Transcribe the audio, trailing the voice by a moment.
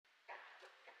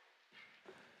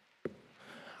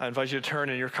I invite you to turn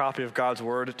in your copy of God's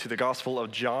Word to the Gospel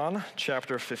of John,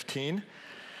 chapter 15.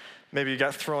 Maybe you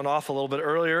got thrown off a little bit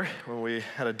earlier when we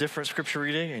had a different scripture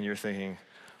reading and you're thinking,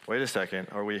 wait a second,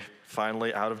 are we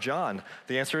finally out of John?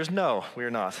 The answer is no, we are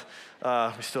not.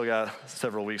 We still got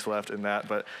several weeks left in that,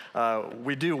 but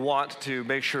we do want to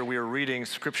make sure we are reading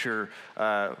scripture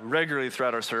regularly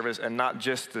throughout our service and not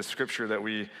just the scripture that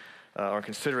we are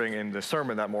considering in the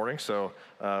sermon that morning, so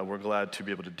we're glad to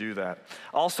be able to do that.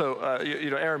 Also,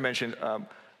 Aaron mentioned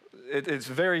it's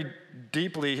a very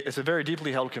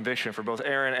deeply held conviction for both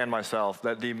Aaron and myself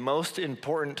that the most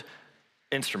important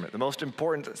instrument, the most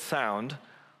important sound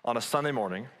on a Sunday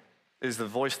morning is the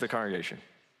voice of the congregation.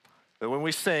 That when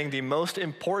we sing, the most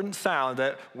important sound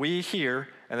that we hear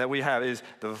and that we have is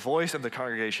the voice of the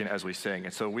congregation as we sing.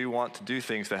 And so we want to do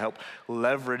things to help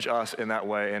leverage us in that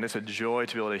way. And it's a joy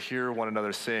to be able to hear one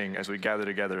another sing as we gather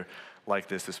together like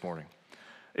this morning.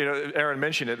 You know, Aaron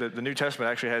mentioned it, that the New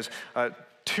Testament actually has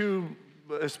two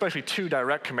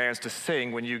direct commands to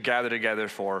sing when you gather together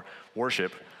for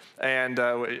worship.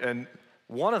 And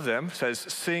one of them says,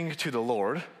 sing to the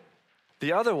Lord.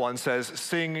 The other one says,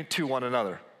 sing to one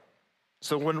another.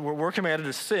 So when we're commanded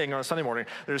to sing on a Sunday morning,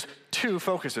 there's two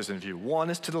focuses in view. One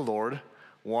is to the Lord,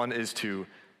 one is to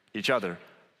each other.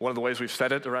 One of the ways we've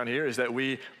said it around here is that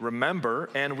we remember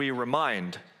and we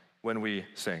remind when we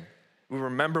sing. We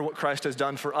remember what Christ has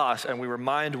done for us, and we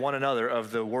remind one another of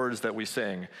the words that we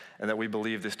sing, and that we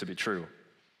believe this to be true.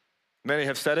 Many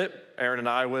have said it, Aaron and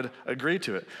I would agree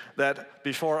to it, that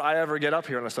before I ever get up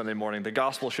here on a Sunday morning, the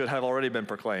gospel should have already been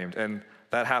proclaimed, and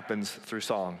that happens through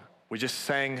song. We just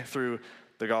sang through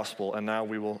the gospel, and now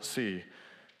we will see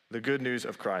the good news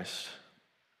of Christ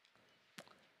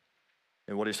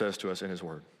and what he says to us in his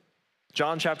word.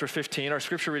 John chapter 15, our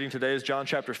scripture reading today is John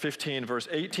chapter 15, verse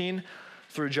 18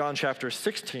 through John chapter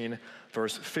 16,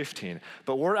 verse 15.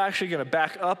 But we're actually going to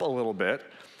back up a little bit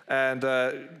and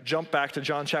jump back to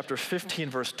John chapter 15,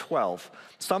 verse 12.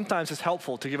 Sometimes it's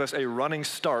helpful to give us a running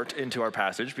start into our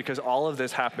passage because all of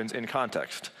this happens in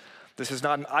context. This is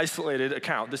not an isolated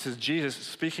account. This is Jesus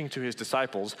speaking to his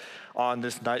disciples on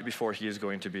this night before he is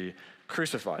going to be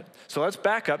crucified. So let's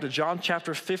back up to John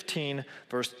chapter 15,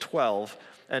 verse 12,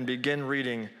 and begin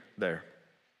reading there.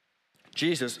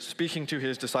 Jesus speaking to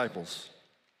his disciples.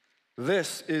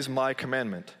 This is my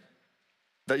commandment,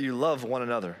 that you love one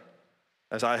another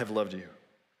as I have loved you.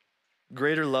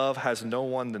 Greater love has no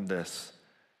one than this,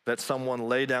 that someone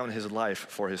lay down his life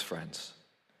for his friends.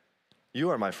 You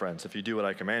are my friends if you do what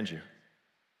I command you.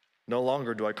 No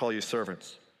longer do I call you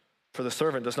servants, for the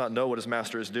servant does not know what his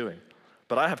master is doing,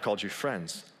 but I have called you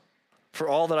friends. For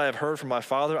all that I have heard from my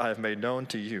Father, I have made known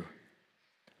to you.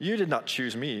 You did not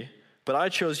choose me, but I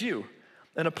chose you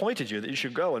and appointed you that you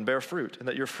should go and bear fruit, and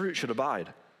that your fruit should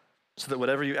abide, so that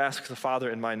whatever you ask the Father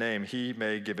in my name, he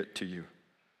may give it to you.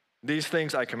 These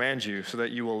things I command you, so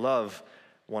that you will love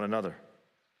one another.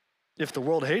 If the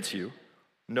world hates you,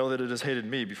 know that it has hated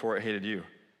me before it hated you.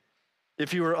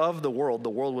 If you were of the world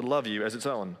would love you as its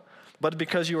own. But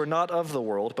because you are not of the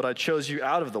world, but I chose you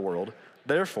out of the world,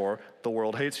 therefore the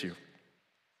world hates you.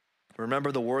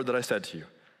 Remember the word that I said to you.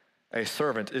 A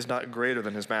servant is not greater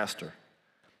than his master.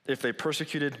 If they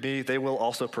persecuted me, they will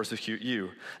also persecute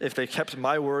you. If they kept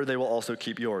my word, they will also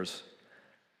keep yours.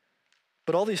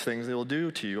 But all these things they will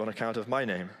do to you on account of my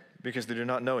name, because they do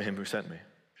not know him who sent me.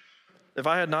 If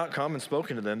I had not come and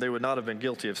spoken to them, they would not have been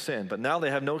guilty of sin. But now they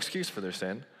have no excuse for their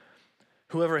sin.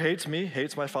 Whoever hates me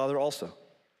hates my Father also.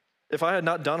 If I had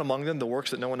not done among them the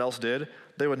works that no one else did,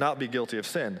 they would not be guilty of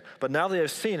sin. But now they have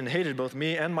seen and hated both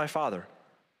me and my Father.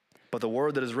 But the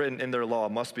word that is written in their law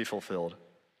must be fulfilled.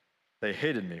 They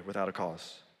hated me without a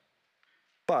cause.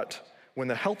 But when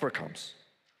the Helper comes,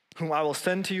 whom I will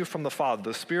send to you from the Father,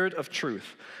 the Spirit of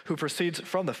truth, who proceeds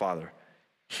from the Father,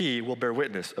 he will bear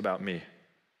witness about me.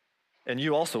 And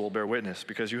you also will bear witness,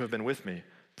 because you have been with me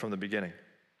from the beginning.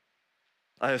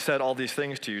 I have said all these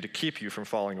things to you to keep you from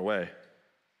falling away.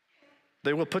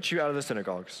 They will put you out of the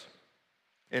synagogues.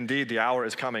 Indeed, the hour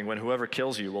is coming when whoever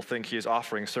kills you will think he is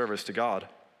offering service to God.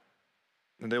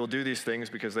 And they will do these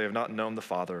things because they have not known the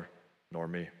Father nor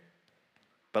me.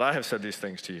 But I have said these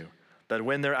things to you, that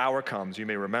when their hour comes, you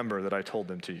may remember that I told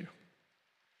them to you.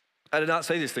 I did not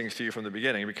say these things to you from the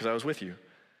beginning because I was with you.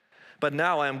 But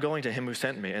now I am going to him who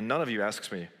sent me, and none of you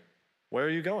asks me, where are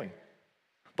you going?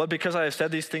 But because I have said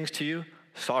these things to you,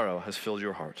 sorrow has filled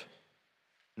your heart.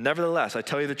 Nevertheless, I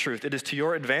tell you the truth, it is to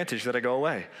your advantage that I go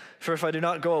away. For if I do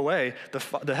not go away,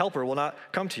 the Helper will not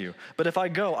come to you. But if I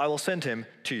go, I will send him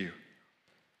to you.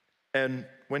 And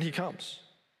when he comes,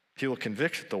 he will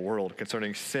convict the world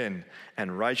concerning sin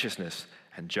and righteousness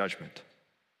and judgment.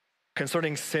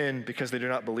 Concerning sin, because they do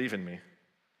not believe in me.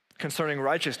 Concerning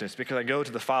righteousness, because I go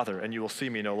to the Father and you will see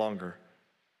me no longer.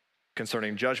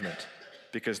 Concerning judgment,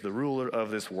 because the ruler of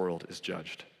this world is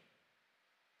judged.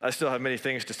 I still have many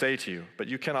things to say to you, but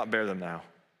you cannot bear them now.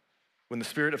 When the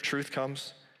Spirit of truth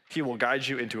comes, he will guide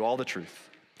you into all the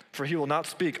truth. For he will not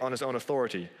speak on his own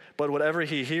authority, but whatever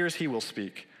he hears he will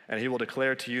speak, and he will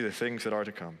declare to you the things that are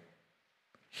to come.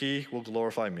 He will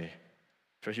glorify me,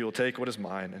 for he will take what is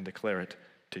mine and declare it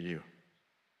to you.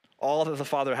 All that the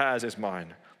Father has is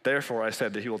mine. Therefore I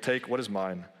said that he will take what is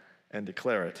mine and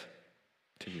declare it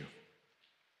to you.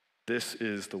 This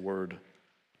is the word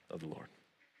of the Lord.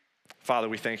 Father,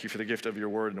 we thank you for the gift of your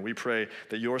word, and we pray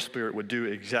that your Spirit would do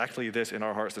exactly this in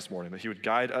our hearts this morning, that he would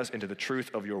guide us into the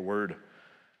truth of your word,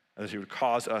 and that he would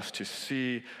cause us to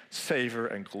see, savor,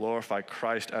 and glorify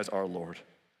Christ as our Lord.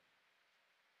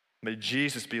 May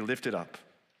Jesus be lifted up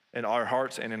in our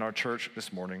hearts and in our church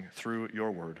this morning through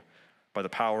your word, by the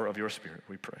power of your Spirit,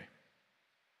 we pray.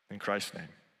 In Christ's name,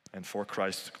 and for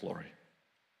Christ's glory.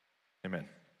 Amen.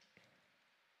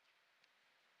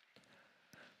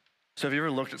 So have you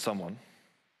ever looked at someone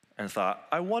and thought,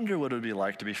 I wonder what it would be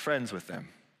like to be friends with them?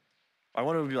 I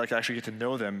wonder what it would be like to actually get to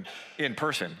know them in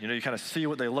person. You know, you kind of see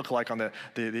what they look like on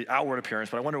the outward appearance,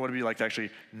 but I wonder what it would be like to actually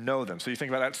know them. So you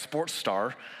think about that sports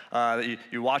star that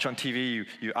you watch on TV,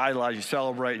 you idolize, you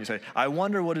celebrate, and you say, I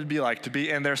wonder what it would be like to be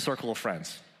in their circle of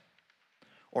friends.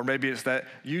 Or maybe it's that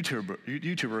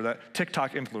YouTuber, that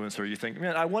TikTok influencer, you think,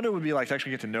 man, I wonder what it would be like to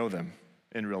actually get to know them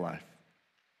in real life.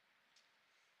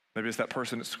 Maybe it's that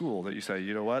person at school that you say,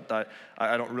 you know what,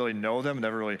 I don't really know them,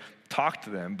 never really talked to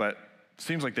them, but it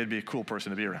seems like they'd be a cool person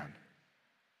to be around.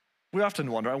 We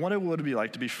often wonder, I wonder what it would be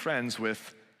like to be friends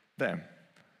with them.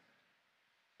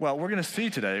 Well, we're going to see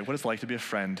today what it's like to be a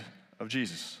friend of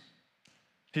Jesus.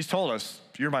 He's told us,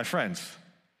 you're my friends.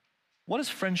 What does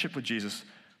friendship with Jesus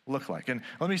look like? And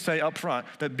let me say up front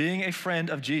that being a friend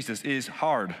of Jesus is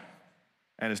hard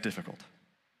and is difficult.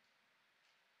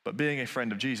 But being a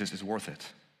friend of Jesus is worth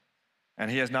it. And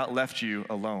he has not left you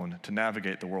alone to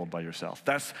navigate the world by yourself.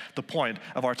 That's the point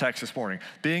of our text this morning.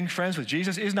 Being friends with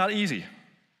Jesus is not easy,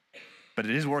 but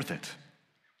it is worth it.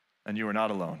 And you are not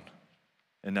alone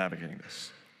in navigating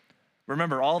this.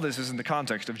 Remember, all this is in the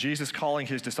context of Jesus calling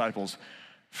his disciples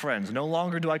friends. No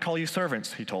longer do I call you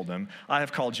servants, he told them. I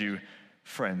have called you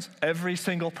friends. Every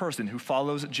single person who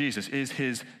follows Jesus is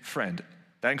his friend.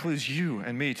 That includes you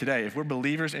and me today. If we're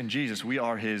believers in Jesus, we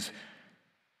are his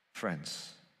friends.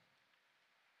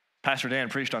 Pastor Dan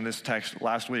preached on this text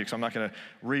last week, so I'm not going to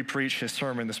re-preach his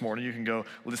sermon this morning. You can go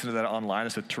listen to that online.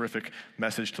 It's a terrific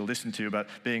message to listen to about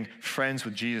being friends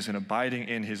with Jesus and abiding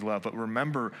in his love. But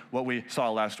remember what we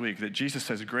saw last week, that Jesus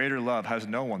says greater love has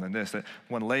no one than this, that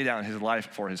one lay down his life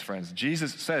for his friends.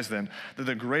 Jesus says then that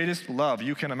the greatest love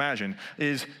you can imagine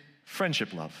is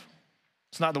friendship love.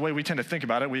 It's not the way we tend to think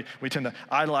about it. We tend to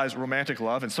idolize romantic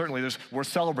love, and certainly we're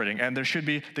celebrating, and there should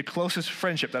be the closest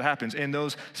friendship that happens in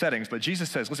those settings. But Jesus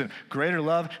says, listen, greater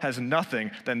love has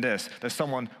nothing than this, that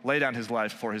someone lay down his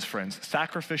life for his friends.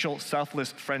 Sacrificial,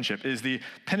 selfless friendship is the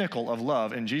pinnacle of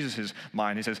love in Jesus'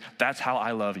 mind. He says, that's how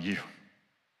I love you,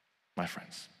 my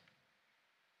friends,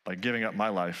 by giving up my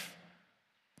life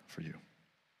for you.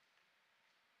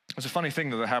 There's a funny thing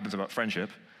that happens about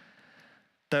friendship,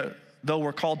 that though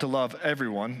we're called to love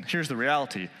everyone, here's the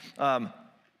reality.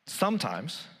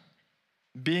 Sometimes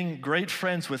being great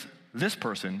friends with this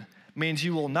person means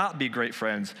you will not be great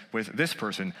friends with this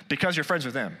person because you're friends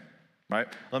with them, right?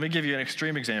 Let me give you an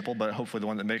extreme example, but hopefully the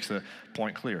one that makes the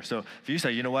point clear. So if you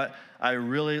say, you know what, I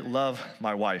really love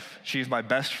my wife. She's my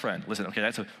best friend. Listen, okay,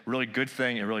 that's a really good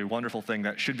thing, a really wonderful thing.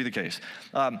 That should be the case.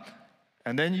 And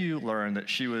then you learn that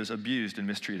she was abused and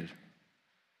mistreated.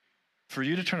 For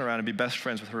you to turn around and be best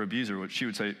friends with her abuser, she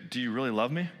would say, do you really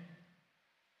love me?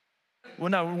 Well,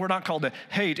 no, we're not called to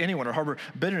hate anyone or harbor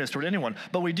bitterness toward anyone,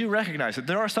 but we do recognize that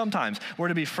there are some times where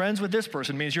to be friends with this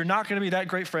person means you're not going to be that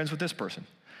great friends with this person.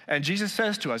 And Jesus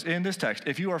says to us in this text,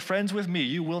 if you are friends with me,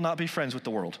 you will not be friends with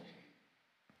the world.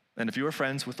 And if you are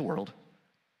friends with the world,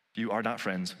 you are not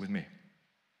friends with me.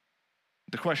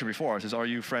 The question before us is, are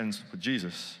you friends with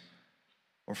Jesus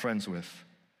or friends with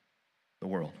the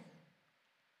world?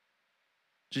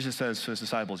 Jesus says to his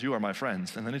disciples, you are my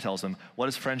friends. And then he tells them, what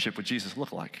does friendship with Jesus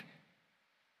look like?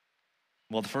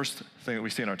 Well, the first thing that we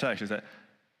see in our text is that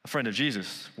a friend of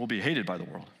Jesus will be hated by the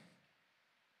world.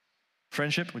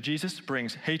 Friendship with Jesus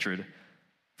brings hatred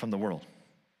from the world.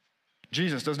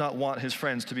 Jesus does not want his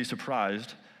friends to be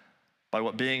surprised by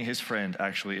what being his friend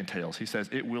actually entails. He says,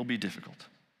 it will be difficult.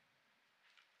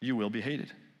 You will be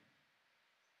hated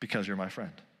because you're my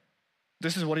friend.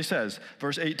 This is what he says,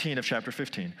 verse 18 of chapter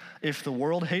 15. If the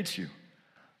world hates you,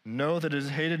 know that it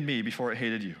has hated me before it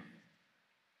hated you.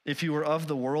 If you were of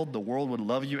the world would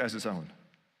love you as its own.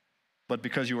 But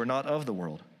because you are not of the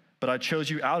world, but I chose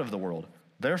you out of the world,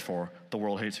 therefore the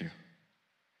world hates you.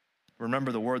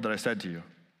 Remember the word that I said to you.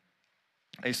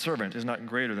 A servant is not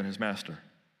greater than his master.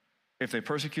 If they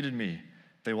persecuted me,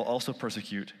 they will also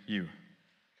persecute you.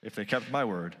 If they kept my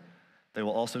word, they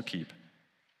will also keep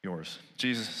yours.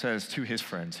 Jesus says to his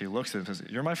friends, he looks at them and says,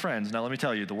 you're my friends. Now let me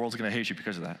tell you, the world's going to hate you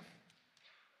because of that.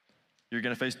 You're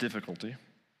going to face difficulty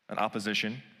and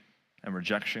opposition and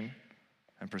rejection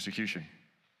and persecution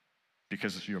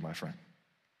because you're my friend.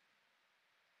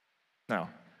 Now,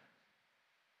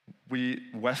 we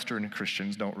Western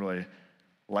Christians don't really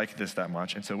like this that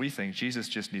much, and so we think Jesus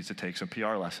just needs to take some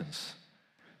PR lessons.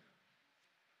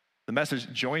 The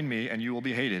message, join me and you will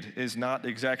be hated, is not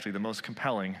exactly the most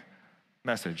compelling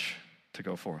message to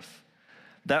go forth.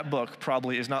 That book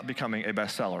probably is not becoming a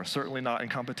bestseller, certainly not in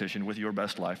competition with Your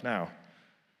Best Life Now.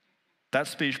 That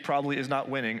speech probably is not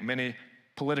winning many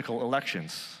political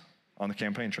elections on the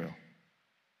campaign trail.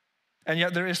 And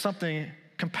yet there is something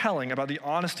compelling about the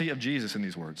honesty of Jesus in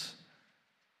these words.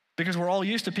 Because we're all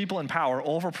used to people in power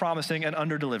over-promising and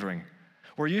under-delivering.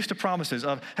 We're used to promises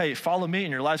of, hey, follow me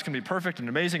and your life's gonna be perfect and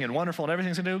amazing and wonderful and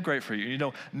everything's gonna go great for you. You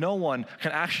know, no one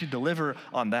can actually deliver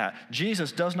on that.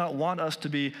 Jesus does not want us to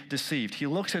be deceived. He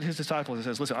looks at his disciples and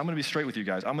says, listen, I'm gonna be straight with you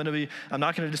guys. I'm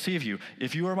not gonna deceive you.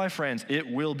 If you are my friends, it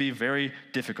will be very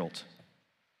difficult.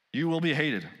 You will be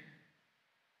hated.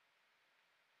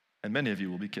 And many of you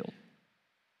will be killed.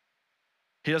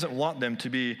 He doesn't want them to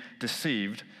be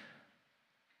deceived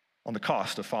on the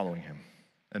cost of following him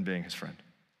and being his friend.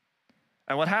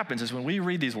 And what happens is when we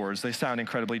read these words, they sound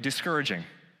incredibly discouraging,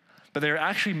 but they are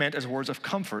actually meant as words of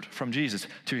comfort from Jesus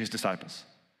to his disciples.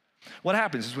 What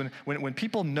happens is when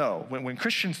people know, when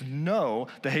Christians know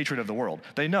the hatred of the world,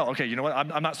 they know, okay, you know what,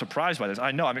 I'm not surprised by this.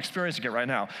 I know, I'm experiencing it right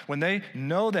now. When they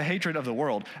know the hatred of the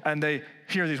world and they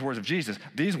hear these words of Jesus,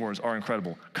 these words are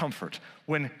incredible comfort.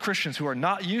 When Christians who are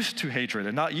not used to hatred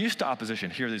and not used to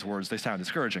opposition hear these words, they sound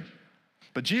discouraging.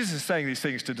 But Jesus is saying these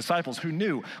things to disciples who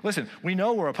knew, listen, we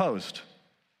know we're opposed.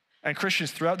 And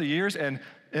Christians throughout the years and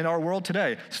in our world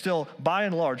today, still, by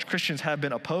and large, Christians have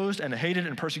been opposed and hated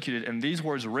and persecuted, and these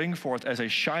words ring forth as a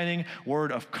shining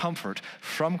word of comfort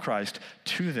from Christ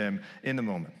to them in the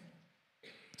moment.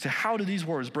 So how do these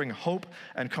words bring hope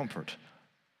and comfort?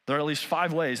 There are at least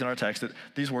 5 ways in our text that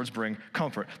these words bring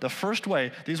comfort. The first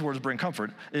way these words bring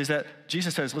comfort is that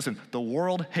Jesus says, listen, the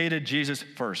world hated Jesus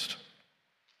first.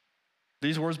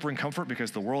 These words bring comfort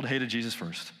because the world hated Jesus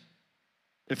first.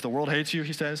 If the world hates you,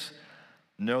 he says,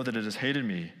 know that it has hated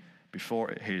me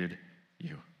before it hated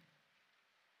you.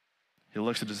 He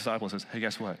looks at his disciples and says, hey,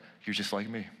 guess what? You're just like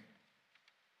me.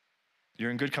 You're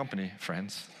in good company,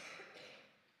 friends.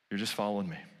 You're just following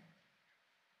me.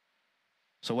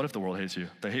 So what if the world hates you?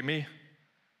 They hate me.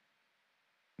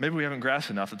 Maybe we haven't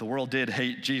grasped enough that the world did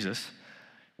hate Jesus.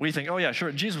 We think, oh yeah,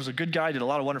 sure, Jesus was a good guy, did a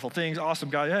lot of wonderful things, awesome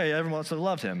guy, hey, everyone must have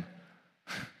loved him.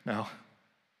 No,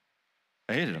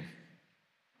 they hated him.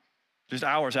 Just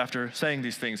hours after saying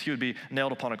these things, he would be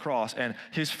nailed upon a cross and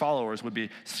his followers would be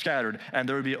scattered and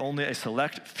there would be only a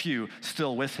select few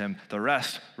still with him, the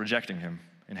rest rejecting him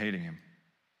and hating him.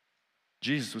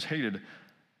 Jesus was hated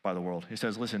by the world. He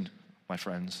says, listen, my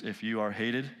friends, if you are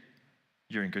hated,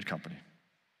 you're in good company.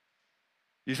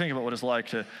 You think about what it's like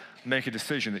to make a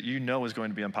decision that you know is going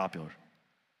to be unpopular.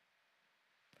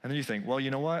 And then you think, well, you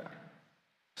know what?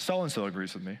 So-and-so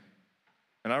agrees with me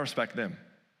and I respect them.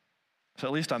 So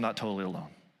at least I'm not totally alone.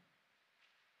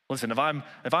 Listen, if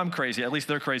I'm crazy, at least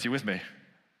they're crazy with me.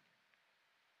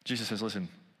 Jesus says, listen,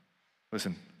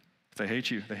 if they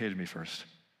hate you, they hated me first.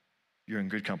 You're in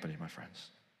good company, my friends.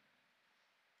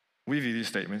 We view these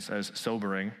statements as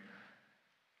sobering,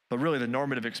 but really the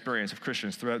normative experience of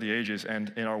Christians throughout the ages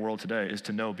and in our world today is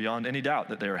to know beyond any doubt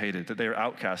that they are hated, that they are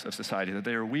outcasts of society, that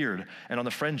they are weird and on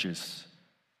the fringes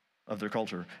of their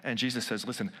culture. And Jesus says,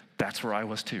 listen, that's where I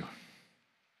was too.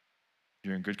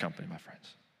 You're in good company, my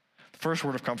friends. The first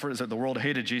word of comfort is that the world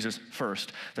hated Jesus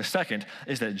first. The second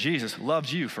is that Jesus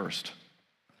loved you first.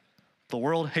 The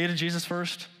world hated Jesus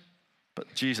first,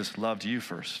 but Jesus loved you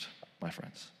first, my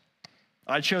friends.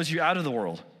 I chose you out of the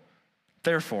world.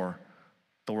 Therefore,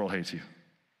 the world hates you.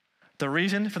 The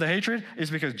reason for the hatred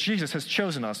is because Jesus has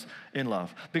chosen us in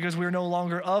love. Because we are no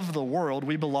longer of the world,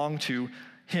 we belong to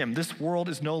him. This world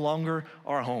is no longer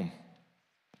our home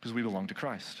because we belong to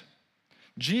Christ.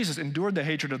 Jesus endured the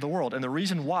hatred of the world, and the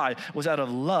reason why was out of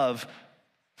love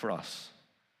for us.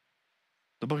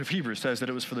 The book of Hebrews says that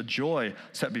it was for the joy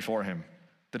set before him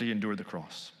that he endured the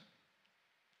cross.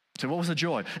 So what was the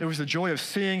joy? It was the joy of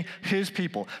seeing his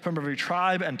people from every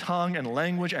tribe and tongue and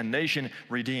language and nation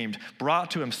redeemed, brought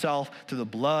to himself through the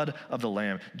blood of the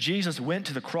Lamb. Jesus went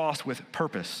to the cross with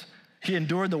purpose. He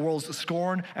endured the world's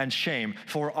scorn and shame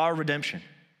for our redemption.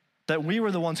 That we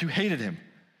were the ones who hated him.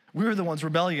 We were the ones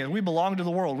rebelling. We belonged to the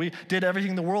world. We did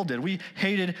everything the world did. We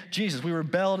hated Jesus. We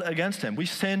rebelled against him. We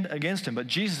sinned against him. But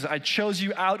Jesus, I chose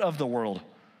you out of the world.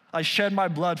 I shed my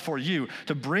blood for you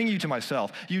to bring you to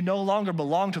myself. You no longer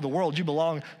belong to the world. You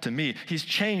belong to me. He's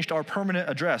changed our permanent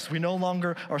address. We no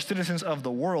longer are citizens of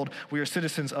the world. We are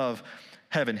citizens of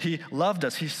heaven. He loved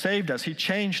us. He saved us. He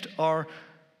changed our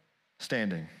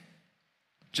standing.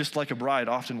 Just like a bride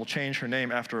often will change her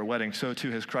name after a wedding, so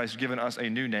too has Christ given us a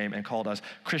new name and called us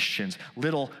Christians,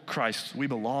 little Christs. We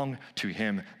belong to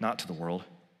him, not to the world.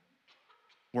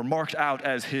 We're marked out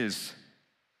as his.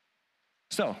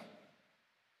 So,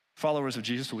 followers of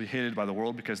Jesus will be hated by the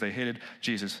world because they hated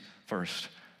Jesus first.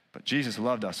 But Jesus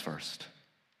loved us first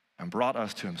and brought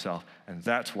us to himself, and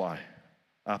that's why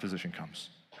opposition comes.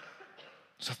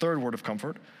 It's a third word of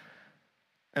comfort,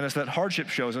 and it's that hardship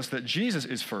shows us that Jesus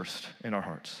is first in our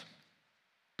hearts.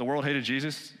 The world hated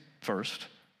Jesus first,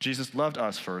 Jesus loved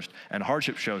us first, and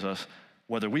hardship shows us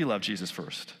whether we love Jesus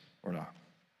first or not.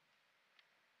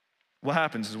 What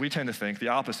happens is we tend to think the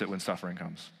opposite when suffering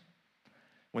comes.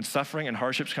 When suffering and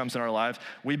hardships comes in our lives,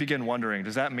 we begin wondering,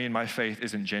 does that mean my faith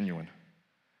isn't genuine?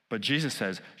 But Jesus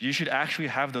says, you should actually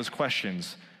have those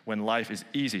questions when life is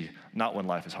easy, not when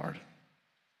life is hard.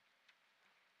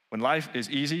 When life is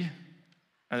easy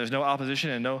and there's no opposition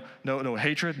and no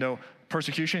hatred, no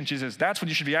persecution, Jesus says, that's when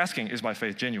you should be asking, is my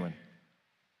faith genuine?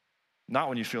 Not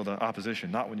when you feel the opposition,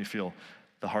 not when you feel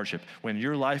the hardship. When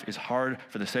your life is hard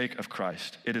for the sake of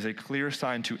Christ, it is a clear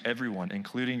sign to everyone,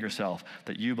 including yourself,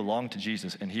 that you belong to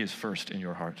Jesus and he is first in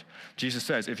your heart. Jesus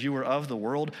says, if you were of the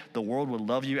world would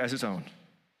love you as its own.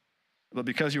 But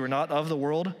because you are not of the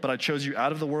world, but I chose you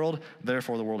out of the world,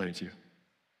 therefore the world hates you.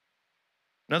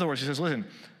 In other words, he says, listen,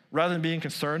 rather than being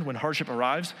concerned when hardship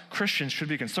arrives, Christians should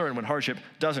be concerned when hardship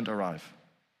doesn't arrive.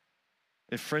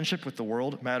 If friendship with the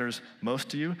world matters most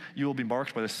to you, you will be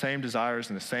marked by the same desires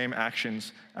and the same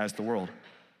actions as the world.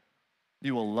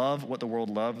 You will love what the world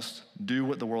loves, do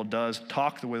what the world does,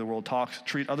 talk the way the world talks,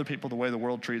 treat other people the way the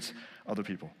world treats other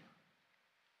people.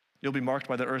 You'll be marked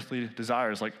by the earthly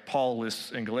desires like Paul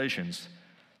lists in Galatians: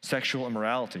 sexual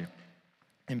immorality,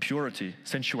 impurity,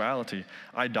 sensuality,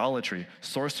 idolatry,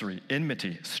 sorcery,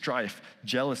 enmity, strife,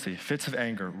 jealousy, fits of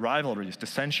anger, rivalries,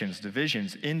 dissensions,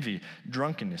 divisions, envy,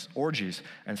 drunkenness, orgies,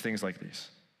 and things like these.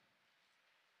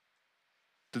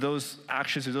 Do those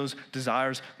actions, do those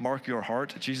desires mark your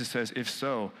heart? Jesus says, if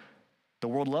so, the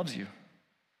world loves you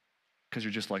because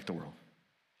you're just like the world.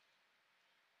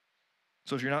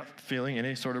 So if you're not feeling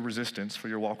any sort of resistance for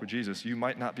your walk with Jesus, you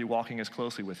might not be walking as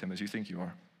closely with him as you think you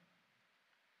are.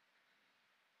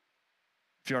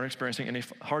 If you aren't experiencing any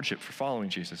hardship for following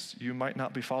Jesus, you might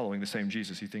not be following the same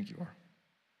Jesus you think you are.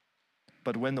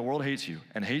 But when the world hates you,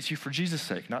 and hates you for Jesus'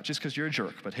 sake, not just because you're a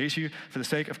jerk, but hates you for the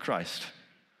sake of Christ,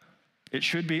 it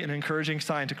should be an encouraging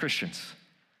sign to Christians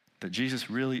that Jesus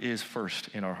really is first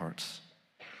in our hearts,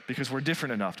 because we're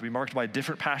different enough to be marked by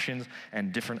different passions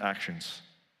and different actions.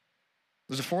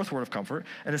 There's a fourth word of comfort,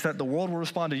 and it's that the world will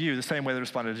respond to you the same way they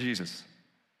responded to Jesus.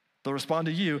 They'll respond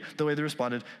to you the way they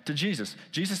responded to Jesus.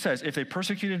 Jesus says, if they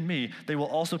persecuted me, they will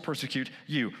also persecute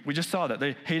you. We just saw that.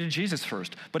 They hated Jesus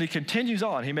first. But he continues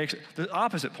on. He makes the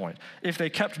opposite point. If they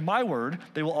kept my word,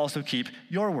 they will also keep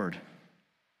your word.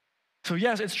 So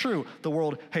yes, it's true, the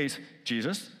world hates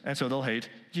Jesus, and so they'll hate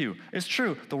you. It's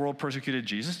true, the world persecuted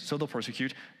Jesus, so they'll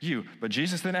persecute you. But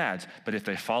Jesus then adds, but if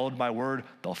they followed my word,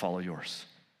 they'll follow yours.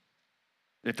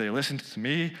 If they listened to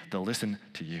me, they'll listen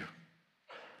to you.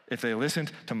 If they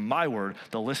listened to my word,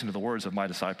 they'll listen to the words of my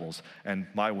disciples and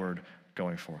my word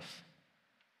going forth.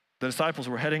 The disciples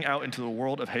were heading out into the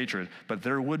world of hatred, but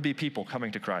there would be people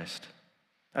coming to Christ.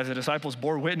 As the disciples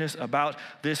bore witness about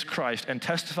this Christ and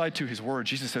testified to his word,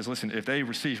 Jesus says, listen, if they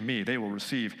receive me, they will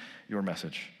receive your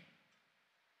message.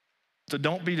 So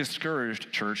don't be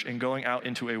discouraged, church, in going out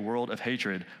into a world of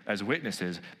hatred as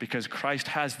witnesses, because Christ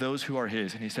has those who are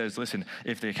his. And he says, listen,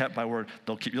 if they kept my word,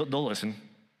 they'll listen.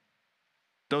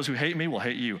 Those who hate me will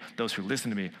hate you. Those who listen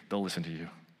to me, they'll listen to you.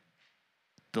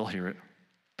 They'll hear it.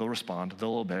 They'll respond.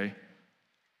 They'll obey.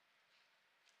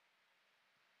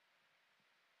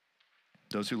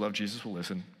 Those who love Jesus will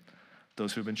listen.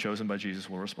 Those who have been chosen by Jesus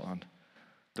will respond.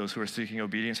 Those who are seeking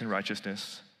obedience and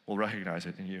righteousness will recognize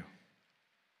it in you.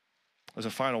 There's a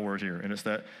final word here, and it's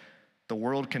that the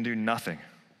world can do nothing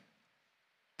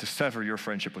to sever your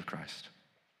friendship with Christ.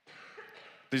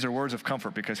 These are words of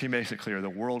comfort because he makes it clear the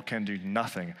world can do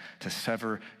nothing to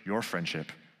sever your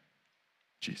friendship.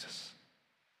 Jesus.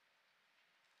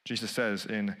 Jesus says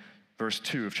in verse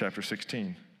 2 of chapter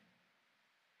 16,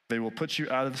 they will put you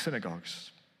out of the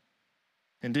synagogues.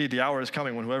 Indeed, the hour is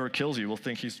coming when whoever kills you will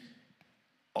think he's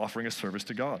offering a service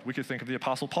to God. We could think of the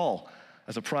Apostle Paul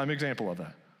as a prime example of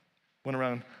that. Went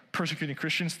around persecuting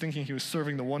Christians thinking he was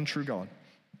serving the one true God.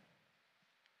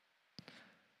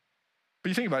 But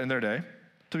you think about it, in their day,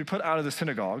 to be put out of the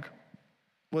synagogue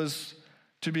was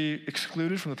to be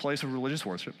excluded from the place of religious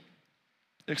worship,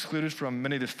 excluded from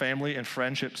many of the family and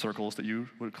friendship circles that you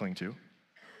would cling to,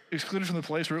 excluded from the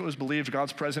place where it was believed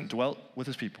God's presence dwelt with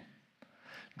his people,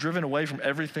 driven away from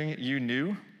everything you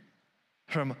knew,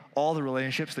 from all the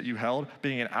relationships that you held,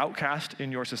 being an outcast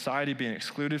in your society, being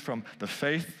excluded from the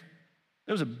faith.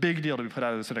 It was a big deal to be put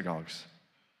out of the synagogues.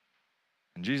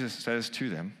 And Jesus says to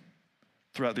them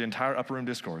throughout the entire upper room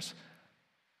discourse,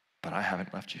 but I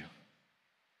haven't left you.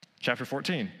 Chapter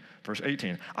 14, verse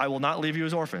 18, I will not leave you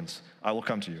as orphans. I will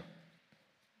come to you.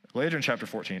 Later in chapter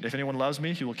 14, if anyone loves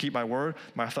me, he will keep my word.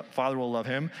 My Father will love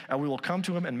him, and we will come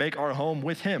to him and make our home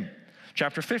with him.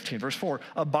 Chapter 15, verse 4,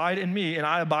 abide in me and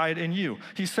I abide in you.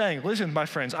 He's saying, listen, my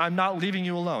friends, I'm not leaving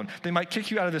you alone. They might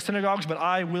kick you out of the synagogues, but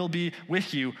I will be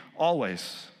with you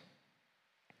always.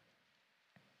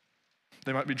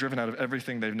 They might be driven out of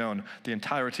everything they've known, the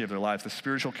entirety of their lives, the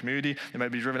spiritual community. They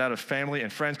might be driven out of family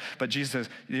and friends, but Jesus says,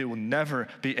 they will never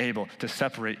be able to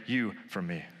separate you from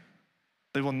me.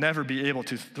 They will never be able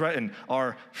to threaten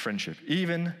our friendship,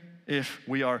 even if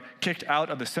we are kicked out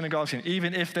of the synagogues and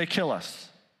even if they kill us.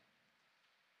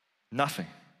 Nothing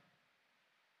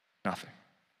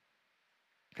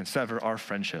can sever our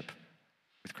friendship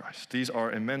with Christ. These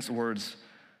are immense words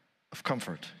of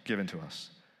comfort given to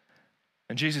us.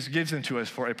 And Jesus gives them to us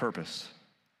for a purpose.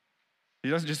 He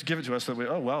doesn't just give it to us so that we,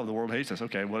 oh, wow, the world hates us.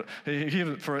 Okay, well, he gives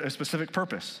it for a specific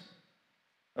purpose.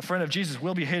 A friend of Jesus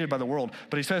will be hated by the world,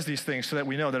 but he says these things so that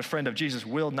we know that a friend of Jesus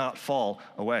will not fall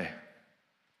away.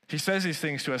 He says these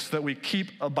things to us so that we keep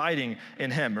abiding in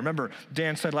him. Remember,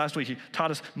 Dan said last week, he taught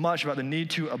us much about the need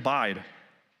to abide.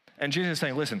 And Jesus is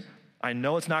saying, listen, I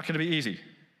know it's not going to be easy.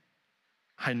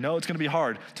 I know it's going to be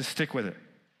hard to stick with it.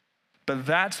 But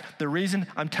that's the reason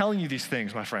I'm telling you these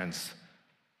things, my friends.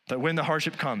 That when the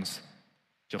hardship comes,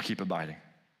 you'll keep abiding.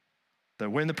 That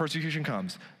when the persecution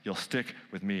comes, you'll stick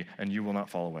with me and you will not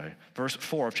fall away. Verse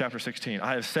 4 of chapter 16,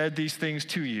 I have said these things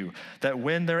to you, that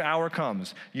when their hour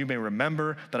comes, you may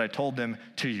remember that I told them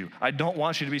to you. I don't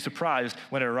want you to be surprised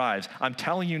when it arrives. I'm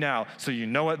telling you now so you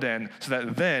know it then, so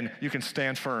that then you can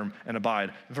stand firm and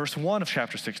abide. Verse 1 of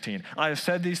chapter 16, I have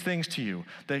said these things to you,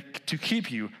 that to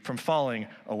keep you from falling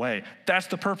away. That's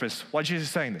the purpose why Jesus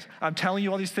is saying this. I'm telling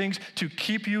you all these things to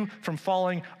keep you from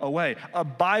falling away.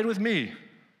 Abide with me.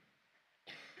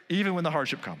 Even when the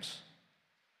hardship comes.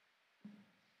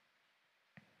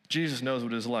 Jesus knows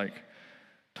what it is like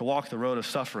to walk the road of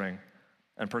suffering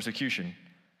and persecution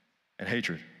and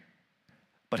hatred.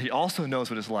 But he also knows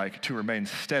what it's like to remain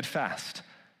steadfast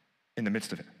in the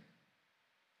midst of it.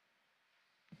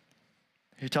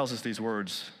 He tells us these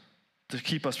words to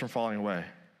keep us from falling away,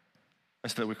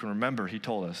 and so that we can remember he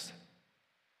told us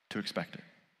to expect it.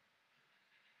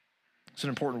 It's an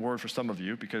important word for some of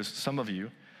you because some of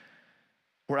you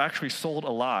were actually sold a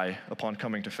lie upon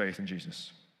coming to faith in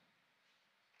Jesus.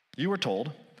 You were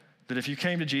told that if you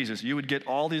came to Jesus, you would get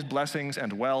all these blessings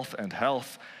and wealth and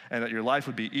health, and that your life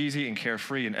would be easy and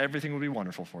carefree and everything would be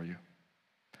wonderful for you.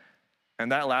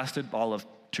 And that lasted all of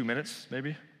 2 minutes,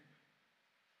 maybe,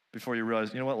 before you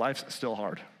realized, you know what, life's still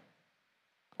hard.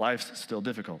 Life's still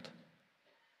difficult.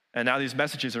 And now these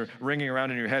messages are ringing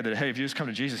around in your head that, hey, if you just come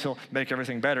to Jesus, he'll make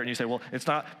everything better. And you say, well, it's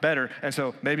not better, and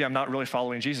so maybe I'm not really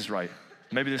following Jesus right.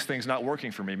 Maybe this thing's not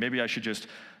working for me. Maybe I should just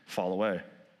fall away.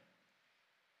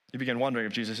 You begin wondering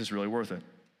if Jesus is really worth it.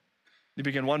 You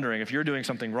begin wondering if you're doing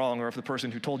something wrong or if the person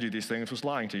who told you these things was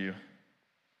lying to you.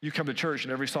 You come to church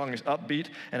and every song is upbeat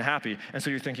and happy, and so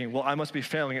you're thinking, well, I must be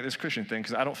failing at this Christian thing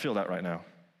because I don't feel that right now.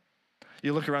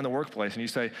 You look around the workplace and you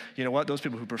say, you know what, those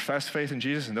people who profess faith in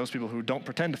Jesus and those people who don't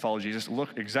pretend to follow Jesus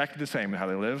look exactly the same in how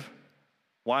they live.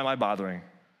 Why am I bothering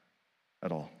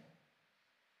at all?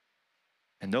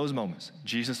 In those moments,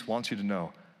 Jesus wants you to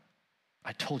know,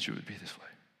 I told you it would be this way.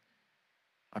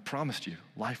 I promised you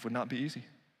life would not be easy.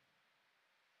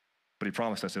 But he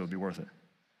promised us it would be worth it.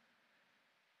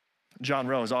 John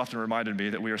Rowe has often reminded me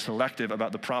that we are selective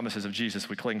about the promises of Jesus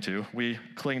we cling to. We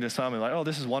cling to some and like, oh,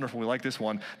 this is wonderful, we like this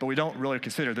one, but we don't really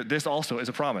consider that this also is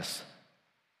a promise.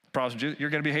 The promise of Jesus,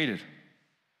 you're gonna be hated.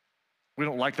 We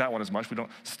don't like that one as much. We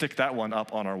don't stick that one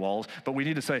up on our walls. But we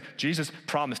need to say, Jesus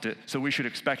promised it, so we should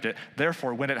expect it.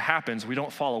 Therefore, when it happens, we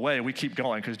don't fall away. We keep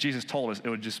going because Jesus told us it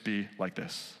would just be like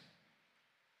this.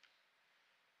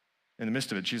 In the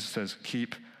midst of it, Jesus says,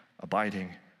 keep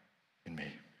abiding in me.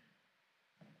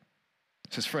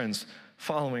 He says, friends,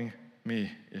 following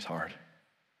me is hard.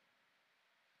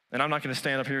 And I'm not going to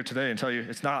stand up here today and tell you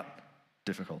it's not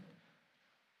difficult.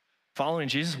 Following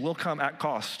Jesus will come at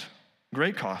cost,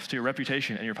 great cost to your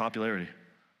reputation and your popularity,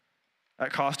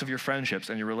 at cost of your friendships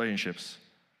and your relationships,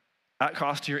 at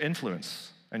cost to your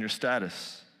influence and your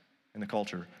status in the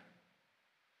culture.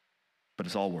 But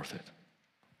it's all worth it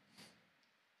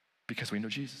because we know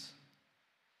Jesus.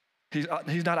 He's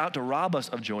not out to rob us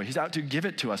of joy. He's out to give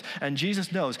it to us. And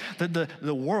Jesus knows that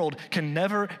the world can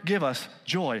never give us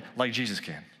joy like Jesus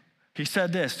can. He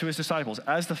said this to his disciples,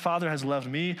 as the Father has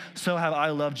loved me, so have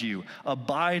I loved you.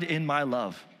 Abide in my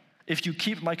love. If you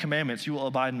keep my commandments, you will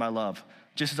abide in my love,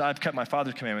 just as I've kept my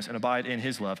Father's commandments and abide in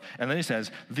his love. And then he says,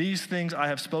 these things I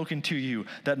have spoken to you,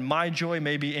 that my joy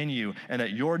may be in you and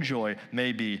that your joy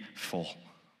may be full.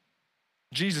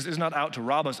 Jesus is not out to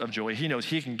rob us of joy. He knows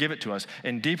he can give it to us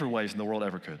in deeper ways than the world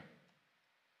ever could.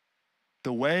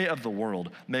 The way of the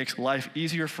world makes life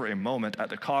easier for a moment at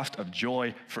the cost of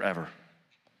joy forever.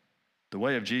 The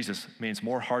way of Jesus means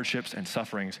more hardships and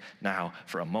sufferings now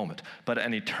for a moment, but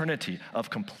an eternity of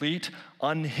complete,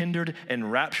 unhindered,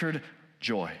 enraptured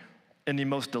joy in the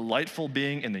most delightful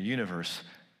being in the universe,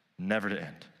 never to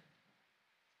end.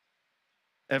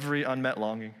 Every unmet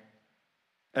longing,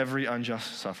 every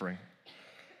unjust suffering,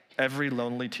 every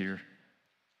lonely tear,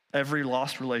 every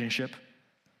lost relationship,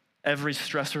 every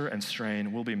stressor and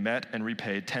strain will be met and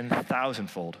repaid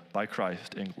 10,000-fold by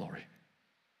Christ in glory.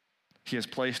 He has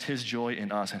placed his joy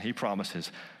in us, and he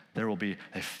promises there will be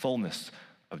a fullness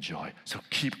of joy. So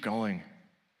keep going.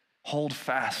 Hold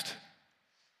fast.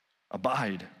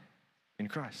 Abide in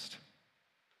Christ.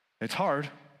 It's hard,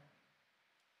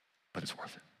 but it's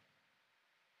worth it.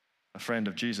 A friend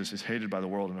of Jesus is hated by the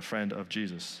world, and a friend of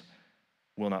Jesus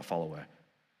will not fall away.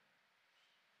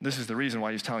 This is the reason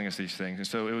why he's telling us these things. And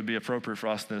so it would be appropriate for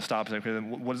us to stop and say, okay,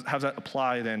 then how does that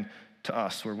apply then to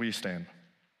us, where we stand?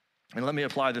 And let me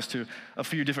apply this to a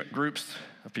few different groups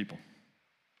of people.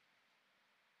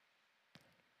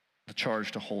 The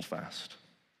charge to hold fast.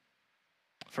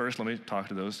 First, let me talk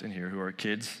to those in here who are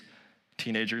kids,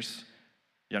 teenagers,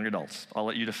 young adults. I'll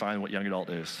let you define what young adult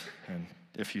is and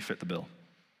if you fit the bill.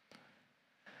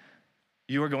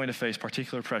 You are going to face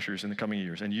particular pressures in the coming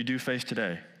years, and you do face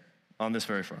today on this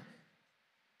very front.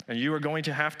 And you are going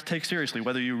to have to take seriously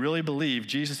whether you really believe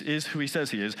Jesus is who he says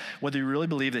he is, whether you really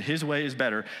believe that his way is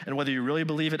better, and whether you really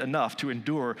believe it enough to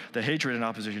endure the hatred and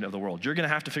opposition of the world. You're going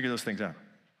to have to figure those things out.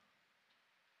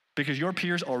 Because your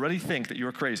peers already think that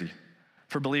you're crazy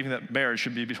for believing that marriage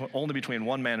should be only between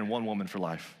one man and one woman for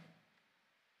life.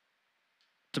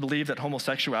 To believe that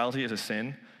homosexuality is a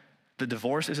sin, that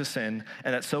divorce is a sin,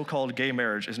 and that so-called gay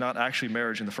marriage is not actually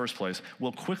marriage in the first place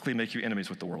will quickly make you enemies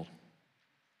with the world.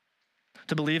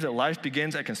 To believe that life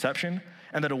begins at conception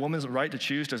and that a woman's right to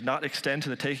choose does not extend to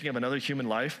the taking of another human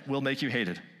life will make you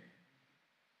hated.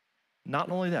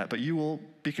 Not only that, but you will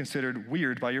be considered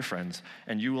weird by your friends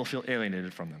and you will feel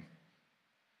alienated from them.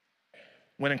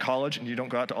 When in college and you don't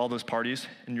go out to all those parties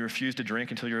and you refuse to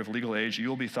drink until you're of legal age, you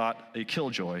will be thought a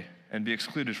killjoy and be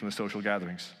excluded from the social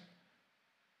gatherings.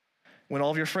 When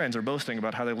all of your friends are boasting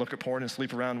about how they look at porn and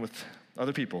sleep around with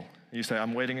other people, and you say,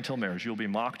 I'm waiting until marriage, you'll be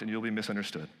mocked and you'll be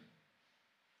misunderstood.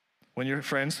 When your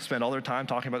friends spend all their time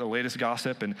talking about the latest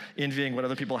gossip and envying what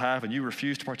other people have and you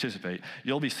refuse to participate,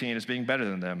 you'll be seen as being better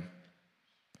than them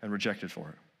and rejected for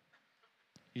it.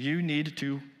 You need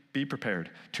to be prepared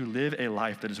to live a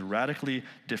life that is radically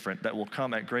different, that will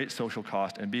come at great social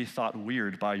cost and be thought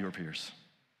weird by your peers.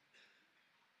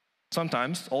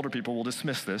 Sometimes older people will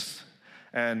dismiss this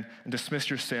and dismiss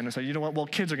your sin and say, you know what, well,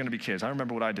 kids are going to be kids. I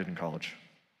remember what I did in college.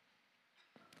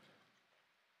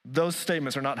 Those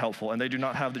statements are not helpful, and they do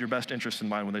not have your best interest in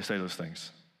mind when they say those things.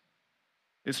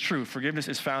 It's true, forgiveness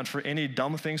is found for any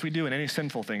dumb things we do and any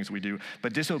sinful things we do,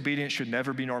 but disobedience should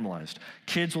never be normalized.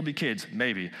 Kids will be kids,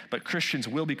 maybe, but Christians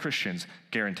will be Christians,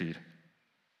 guaranteed.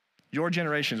 Your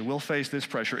generations will face this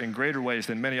pressure in greater ways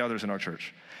than many others in our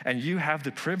church, and you have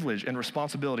the privilege and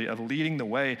responsibility of leading the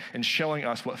way and showing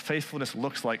us what faithfulness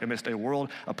looks like amidst a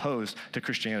world opposed to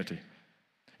Christianity.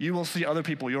 You will see other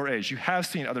people your age, you have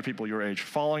seen other people your age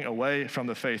falling away from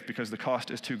the faith because the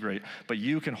cost is too great, but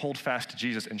you can hold fast to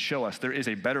Jesus and show us there is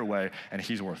a better way and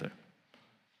he's worth it.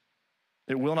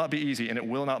 It will not be easy and it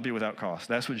will not be without cost.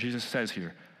 That's what Jesus says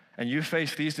here. And you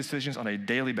face these decisions on a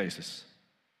daily basis.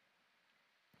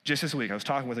 Just this week, I was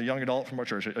talking with a young adult from our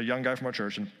church, a young guy from our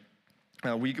church,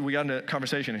 and we got into a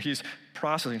conversation, and he's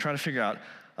processing, trying to figure out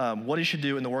what he should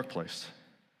do in the workplace.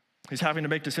 He's having to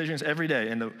make decisions every day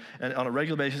and on a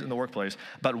regular basis in the workplace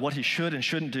about what he should and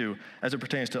shouldn't do as it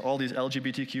pertains to all these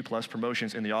LGBTQ plus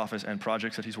promotions in the office and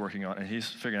projects that he's working on. And he's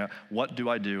figuring out, what do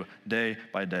I do day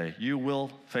by day? You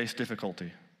will face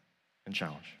difficulty and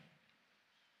challenge.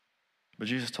 But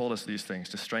Jesus told us these things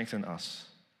to strengthen us,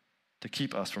 to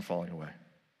keep us from falling away.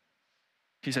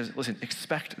 He says, listen,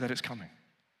 expect that it's coming.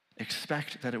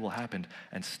 Expect that it will happen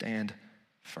and stand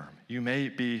firm. You may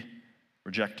be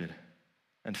rejected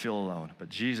and feel alone, but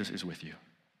Jesus is with you.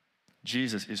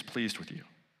 Jesus is pleased with you.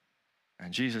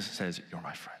 And Jesus says, you're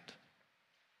my friend.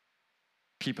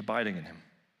 Keep abiding in him.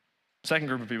 Second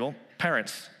group of people,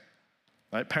 parents,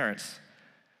 right? Parents.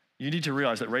 You need to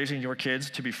realize that raising your kids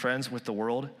to be friends with the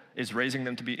world is raising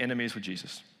them to be enemies with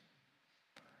Jesus.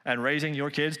 And raising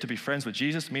your kids to be friends with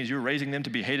Jesus means you're raising them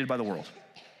to be hated by the world.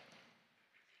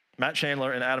 Matt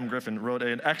Chandler and Adam Griffin wrote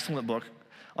an excellent book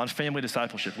on family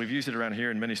discipleship. We've used it around here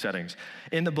in many settings.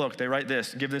 In the book, they write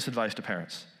this, give this advice to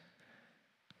parents.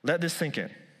 Let this sink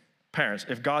in. Parents,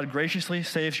 if God graciously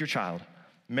saves your child,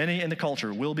 many in the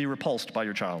culture will be repulsed by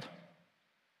your child.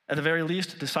 At the very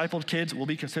least, discipled kids will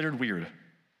be considered weird.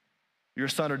 Your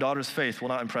son or daughter's faith will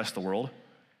not impress the world.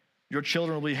 Your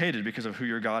children will be hated because of who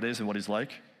your God is and what he's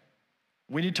like.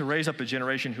 We need to raise up a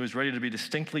generation who is ready to be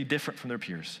distinctly different from their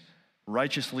peers,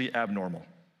 righteously abnormal.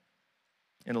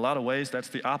 In a lot of ways, that's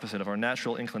the opposite of our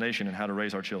natural inclination in how to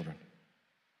raise our children.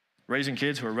 Raising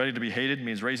kids who are ready to be hated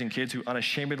means raising kids who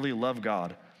unashamedly love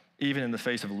God, even in the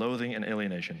face of loathing and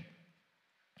alienation.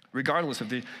 Regardless if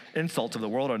the insults of the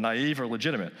world are naive or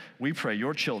legitimate, we pray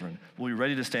your children will be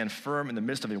ready to stand firm in the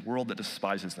midst of a world that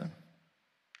despises them.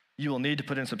 You will need to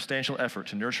put in substantial effort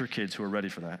to nurture kids who are ready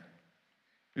for that.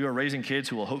 You are raising kids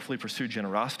who will hopefully pursue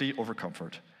generosity over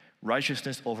comfort,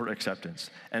 righteousness over acceptance,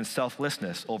 and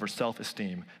selflessness over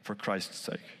self-esteem for Christ's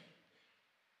sake.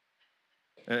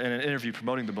 In an interview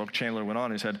promoting the book, Chandler went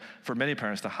on and said, for many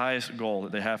parents, the highest goal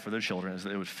that they have for their children is that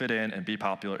they would fit in and be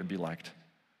popular and be liked.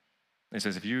 And he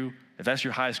says, if that's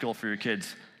your highest goal for your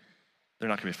kids, they're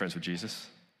not gonna be friends with Jesus.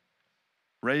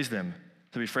 Raise them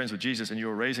to be friends with Jesus, and you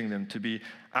are raising them to be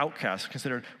outcasts,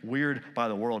 considered weird by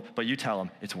the world, but you tell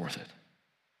them it's worth it.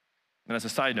 And as a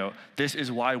side note, this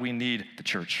is why we need the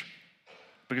church.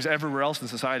 Because everywhere else in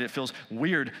society, it feels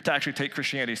weird to actually take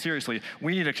Christianity seriously.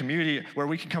 We need a community where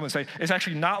we can come and say, it's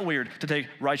actually not weird to take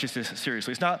righteousness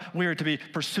seriously. It's not weird to be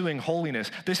pursuing holiness.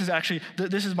 This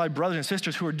is my brothers and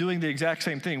sisters who are doing the exact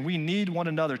same thing. We need one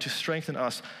another to strengthen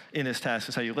us in this task,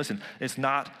 to say, listen, it's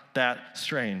not that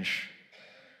strange.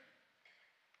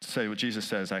 To say what Jesus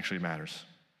says actually matters.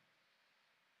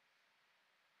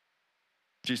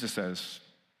 Jesus says,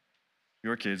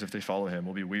 your kids, if they follow him,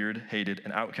 will be weird, hated,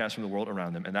 and outcast from the world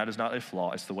around them. And that is not a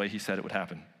flaw. It's the way he said it would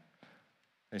happen. And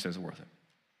he says it's worth it.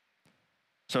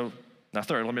 So now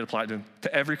third, let me apply it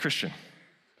to every Christian.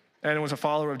 And it was a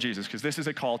follower of Jesus, because this is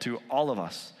a call to all of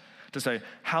us to say,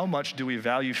 how much do we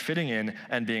value fitting in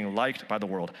and being liked by the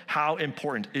world? How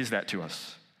important is that to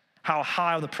us? How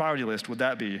high on the priority list would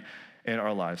that be in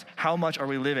our lives? How much are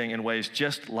we living in ways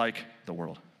just like the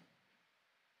world?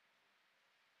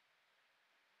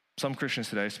 Some Christians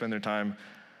today spend their time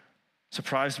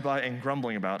surprised by and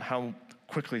grumbling about how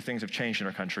quickly things have changed in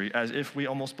our country, as if we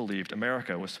almost believed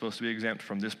America was supposed to be exempt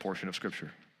from this portion of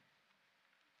Scripture.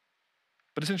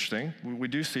 But it's interesting, we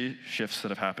do see shifts that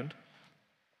have happened.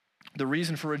 The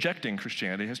reason for rejecting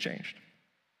Christianity has changed.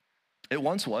 It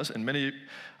once was, and many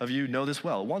of you know this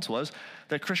well, it once was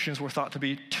that Christians were thought to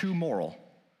be too moral.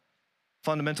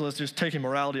 Fundamentalists just taking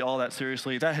morality all that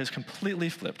seriously. That has completely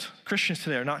flipped. Christians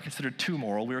today are not considered too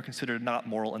moral. We are considered not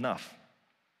moral enough.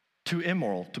 Too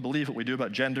immoral to believe what we do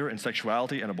about gender and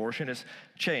sexuality and abortion has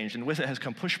changed. And with it has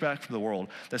come pushback from the world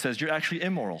that says you're actually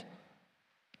immoral,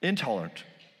 intolerant,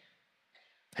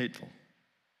 hateful.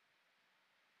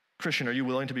 Christian, are you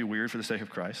willing to be weird for the sake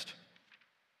of Christ?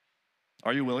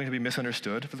 Are you willing to be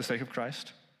misunderstood for the sake of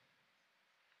Christ?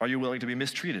 Are you willing to be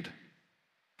mistreated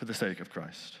for the sake of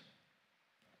Christ?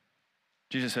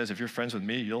 Jesus says, if you're friends with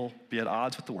me, you'll be at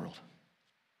odds with the world.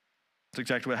 That's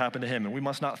exactly what happened to him, and we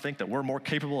must not think that we're more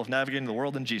capable of navigating the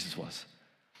world than Jesus was.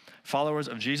 Followers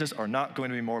of Jesus are not going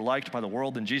to be more liked by the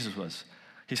world than Jesus was.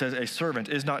 He says, a servant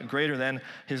is not greater than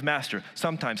his master.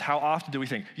 Sometimes, how often do we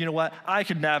think, you know what, I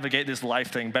could navigate this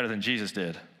life thing better than Jesus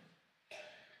did?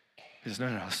 He says, no,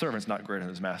 a servant's not greater than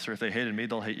his master. If they hated me,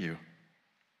 they'll hate you.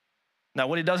 Now,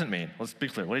 what he doesn't mean, let's be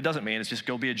clear, what he doesn't mean is just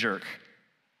go be a jerk.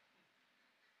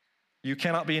 You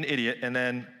cannot be an idiot and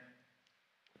then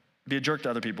be a jerk to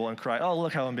other people and cry, oh,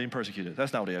 look how I'm being persecuted.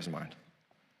 That's not what he has in mind.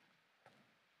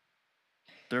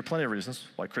 There are plenty of reasons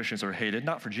why Christians are hated,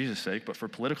 not for Jesus' sake, but for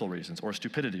political reasons or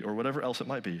stupidity or whatever else it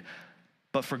might be.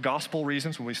 But for gospel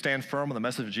reasons, when we stand firm on the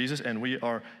message of Jesus and we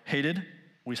are hated,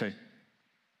 we say,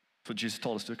 that's what Jesus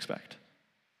told us to expect.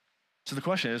 So the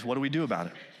question is, what do we do about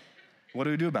it? What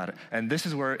do we do about it? And this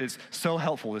is where it's so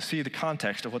helpful to see the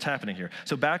context of what's happening here.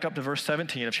 So back up to verse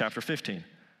 17 of chapter 15.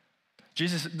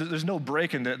 Jesus, there's no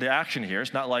break in the action here.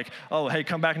 It's not like, oh, hey,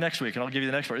 come back next week and I'll give you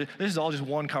the next part. This is all just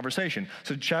one conversation.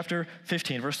 So chapter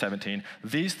 15, verse 17,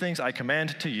 these things I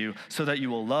command to you so that you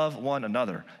will love one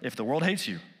another. If the world hates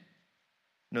you,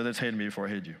 know that it's hated me before I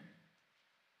hated you.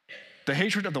 The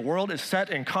hatred of the world is set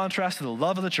in contrast to the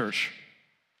love of the church.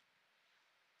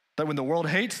 That when the world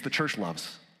hates, the church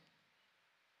loves.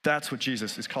 That's what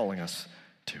Jesus is calling us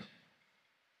to.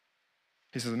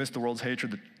 He says, amidst the world's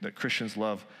hatred, that Christians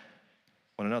love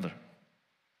one another.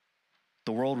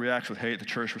 The world reacts with hate, the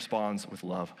church responds with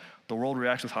love. The world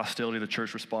reacts with hostility, the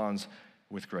church responds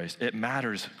with grace. It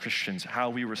matters, Christians, how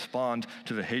we respond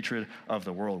to the hatred of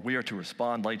the world. We are to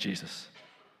respond like Jesus.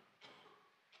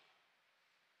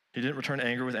 He didn't return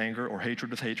anger with anger or hatred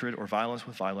with hatred or violence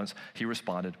with violence. He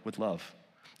responded with love.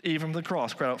 Even from the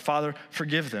cross, cried out, Father,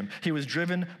 forgive them. He was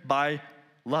driven by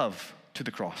love to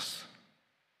the cross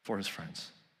for his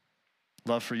friends.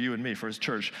 Love for you and me, for his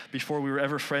church. Before we were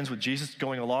ever friends with Jesus,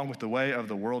 going along with the way of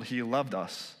the world, he loved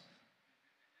us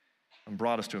and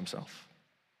brought us to himself.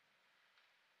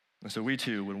 And so we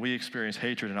too, when we experience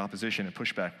hatred and opposition and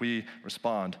pushback, we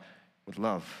respond with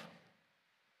love.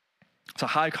 It's a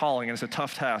high calling and it's a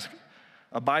tough task.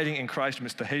 Abiding in Christ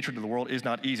amidst the hatred of the world is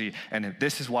not easy. And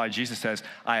this is why Jesus says,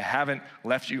 I haven't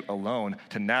left you alone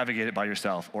to navigate it by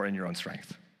yourself or in your own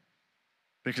strength.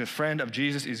 Because a friend of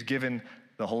Jesus is given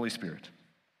the Holy Spirit.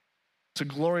 It's a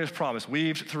glorious promise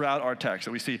weaved throughout our text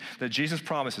that we see that Jesus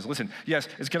promises, listen, yes,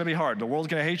 it's going to be hard. The world's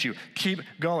going to hate you. Keep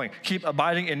going. Keep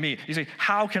abiding in me. You say,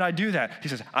 how can I do that? He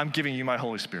says, I'm giving you my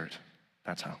Holy Spirit.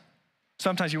 That's how.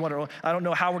 Sometimes you wonder, well, I don't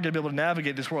know how we're going to be able to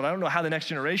navigate this world. I don't know how the next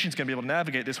generation is going to be able to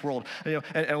navigate this world.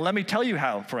 And let me tell you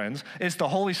how, friends. It's the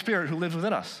Holy Spirit who lives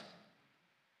within us.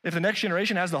 If the next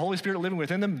generation has the Holy Spirit living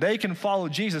within them, they can follow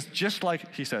Jesus just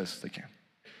like he says they can.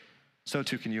 So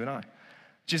too can you and I.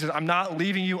 Jesus says, I'm not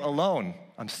leaving you alone.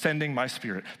 I'm sending my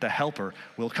Spirit. The helper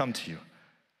will come to you.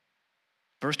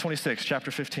 Verse 26,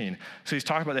 chapter 15. So he's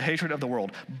talking about the hatred of the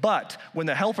world. But when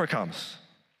the helper comes,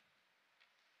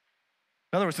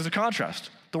 in other words, there's a contrast.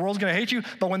 The world's going to hate you,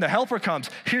 but when the helper comes,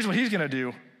 here's what he's going to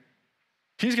do.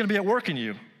 He's going to be at work in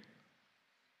you,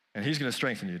 and he's going to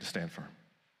strengthen you to stand firm.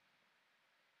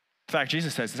 In fact,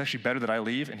 Jesus says, it's actually better that I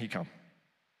leave and he come.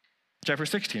 Chapter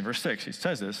 16, verse 6, he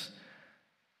says this,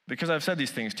 because I've said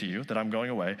these things to you, that I'm going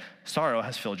away, sorrow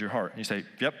has filled your heart. And you say,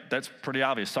 yep, that's pretty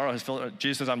obvious. Sorrow has filled,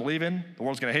 Jesus says, I'm leaving, the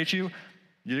world's going to hate you.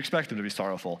 You'd expect them to be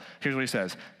sorrowful. Here's what he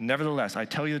says, nevertheless, I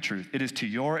tell you the truth. It is to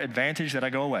your advantage that I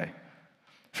go away.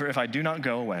 For if I do not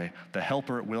go away, the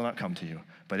helper will not come to you.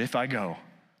 But if I go,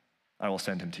 I will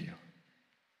send him to you.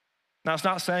 Now, it's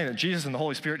not saying that Jesus and the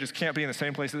Holy Spirit just can't be in the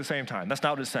same place at the same time. That's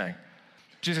not what it's saying.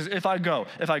 Jesus, if I go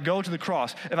to the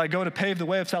cross, if I go to pave the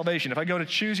way of salvation, if I go to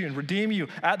choose you and redeem you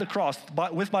at the cross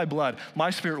with my blood, my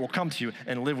Spirit will come to you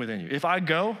and live within you. If I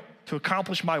go to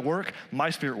accomplish my work, my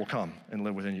Spirit will come and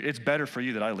live within you. It's better for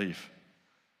you that I leave.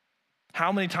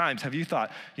 How many times have you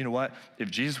thought, you know what, if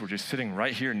Jesus were just sitting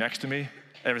right here next to me,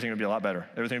 everything would be a lot better.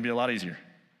 Everything would be a lot easier.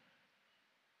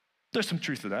 There's some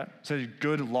truth to that. It's a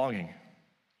good longing.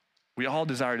 We all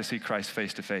desire to see Christ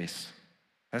face to face.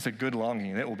 That's a good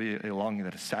longing, and it will be a longing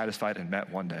that is satisfied and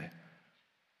met one day.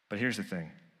 But here's the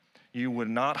thing. You would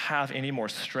not have any more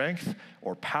strength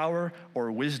or power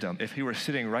or wisdom if he were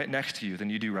sitting right next to you than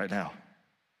you do right now.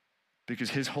 Because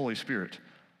his Holy Spirit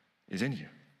is in you.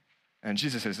 And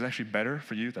Jesus says, it's actually better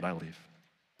for you that I leave.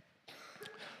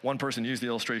 One person used the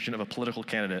illustration of a political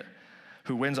candidate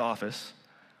who wins office.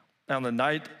 On the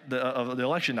night of the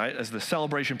election night, as the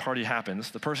celebration party happens,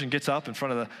 the person gets up in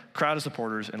front of the crowd of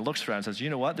supporters and looks around and says, you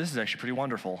know what, this is actually pretty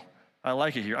wonderful. I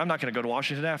like it here. I'm not going to go to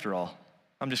Washington after all.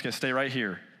 I'm just going to stay right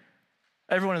here.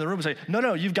 Everyone in the room would say,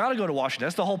 no, you've got to go to Washington.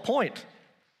 That's the whole point.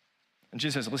 And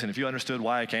Jesus says, listen, if you understood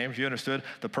why I came, if you understood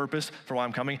the purpose for why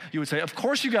I'm coming, you would say, of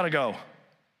course you got to go.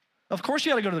 Of course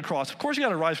you got to go to the cross. Of course you got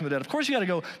to rise from the dead. Of course you got to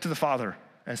go to the Father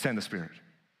and send the Spirit.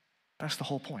 That's the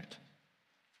whole point.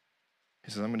 He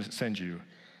says, I'm going to send you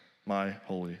my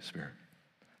Holy Spirit.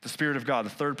 The Spirit of God, the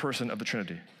third person of the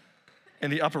Trinity. In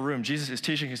the upper room, Jesus is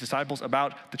teaching his disciples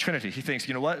about the Trinity. He thinks,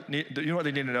 you know what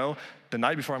they need to know? The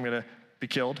night before I'm going to be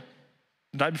killed,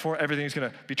 the night before everything's going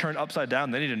to be turned upside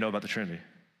down, they need to know about the Trinity.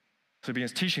 So he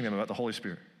begins teaching them about the Holy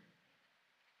Spirit.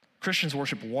 Christians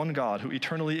worship one God who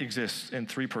eternally exists in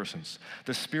three persons.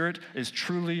 The Spirit is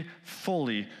truly,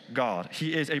 fully God.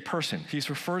 He is a person.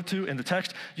 He's referred to in the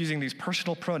text using these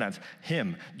personal pronouns,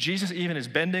 him. Jesus even is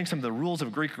bending some of the rules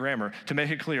of Greek grammar to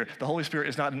make it clear the Holy Spirit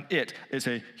is not an it, it's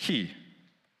a he.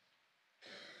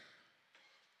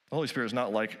 The Holy Spirit is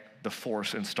not like the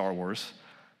Force in Star Wars,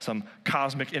 some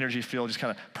cosmic energy field just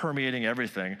kind of permeating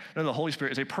everything. No, the Holy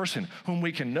Spirit is a person whom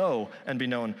we can know and be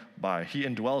known by. He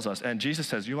indwells us. And Jesus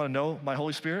says, you want to know my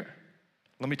Holy Spirit?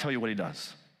 Let me tell you what he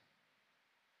does.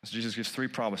 So Jesus gives three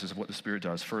promises of what the Spirit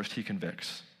does. First, he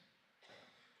convicts.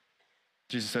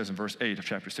 Jesus says in verse 8 of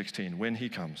chapter 16, when he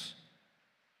comes,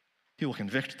 he will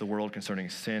convict the world concerning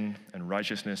sin and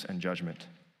righteousness and judgment.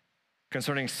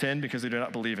 Concerning sin, because they do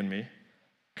not believe in me.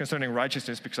 Concerning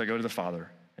righteousness, because I go to the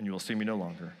Father, and you will see me no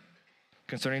longer.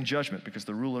 Concerning judgment, because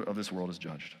the ruler of this world is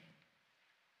judged.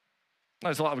 Now,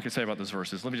 there's a lot we could say about those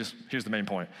verses. Here's the main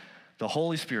point. The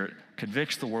Holy Spirit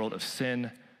convicts the world of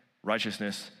sin,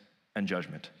 righteousness, and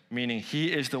judgment, meaning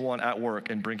he is the one at work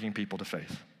in bringing people to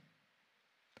faith.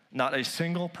 Not a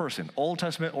single person, Old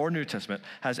Testament or New Testament,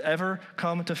 has ever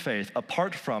come to faith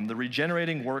apart from the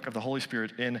regenerating work of the Holy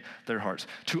Spirit in their hearts,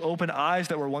 to open eyes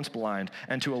that were once blind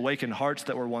and to awaken hearts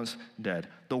that were once dead.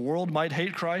 The world might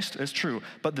hate Christ, it's true,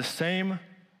 but some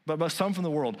from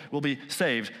the world will be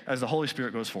saved as the Holy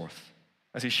Spirit goes forth,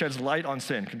 as he sheds light on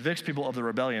sin, convicts people of the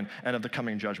rebellion and of the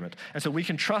coming judgment. And so we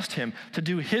can trust him to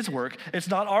do his work. It's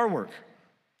not our work.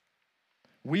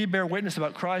 We bear witness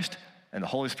about Christ, and the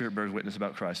Holy Spirit bears witness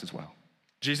about Christ as well.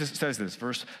 Jesus says this,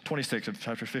 verse 26 of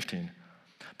chapter 15.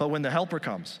 But when the Helper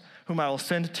comes, whom I will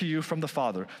send to you from the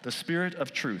Father, the Spirit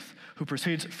of truth, who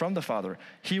proceeds from the Father,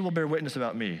 he will bear witness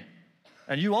about me.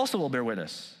 And you also will bear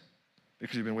witness,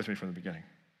 because you've been with me from the beginning.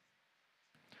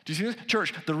 Do you see this?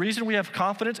 Church, the reason we have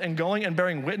confidence in going and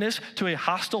bearing witness to a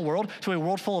hostile world, to a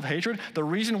world full of hatred, the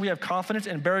reason we have confidence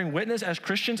in bearing witness as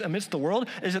Christians amidst the world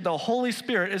is that the Holy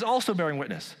Spirit is also bearing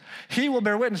witness. He will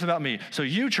bear witness about me. So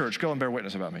you, church, go and bear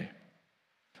witness about me.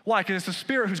 Why? Because it's the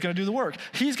Spirit who's going to do the work.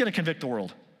 He's going to convict the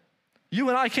world. You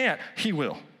and I can't. He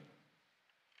will.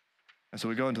 And so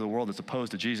we go into the world that's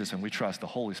opposed to Jesus, and we trust the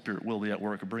Holy Spirit will be at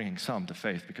work of bringing some to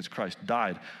faith because Christ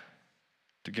died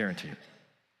to guarantee it.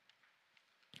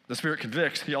 The Spirit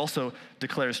convicts, he also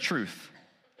declares truth.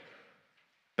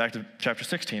 Back to chapter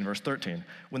 16, verse 13.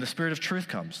 When the Spirit of truth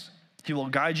comes, he will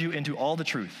guide you into all the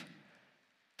truth.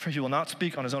 For he will not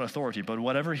speak on his own authority, but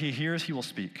whatever he hears, he will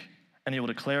speak, and he will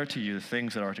declare to you the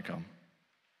things that are to come.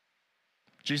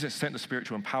 Jesus sent the Spirit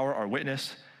to empower our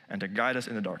witness and to guide us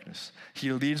in the darkness.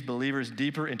 He leads believers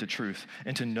deeper into truth,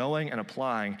 into knowing and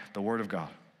applying the Word of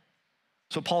God.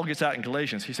 So Paul gets at in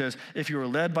Galatians. He says, if you are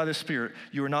led by the Spirit,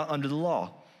 you are not under the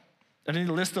law. And then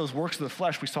he lists those works of the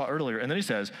flesh we saw earlier. And then he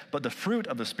says, but the fruit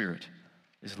of the Spirit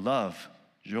is love,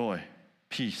 joy,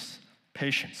 peace,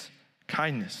 patience,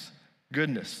 kindness,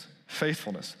 goodness,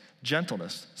 faithfulness,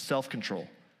 gentleness, self-control.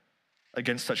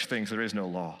 Against such things there is no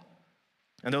law.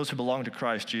 And those who belong to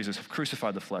Christ Jesus have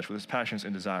crucified the flesh with its passions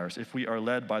and desires. If we are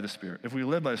led by the Spirit, if we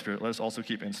live by the Spirit, let us also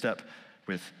keep in step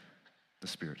with the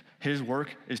Spirit. His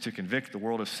work is to convict the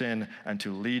world of sin and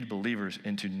to lead believers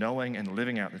into knowing and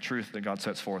living out the truth that God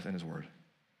sets forth in his word.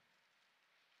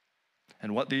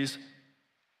 And what these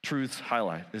truths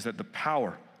highlight is that the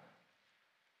power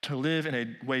to live in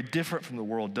a way different from the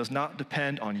world does not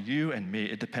depend on you and me,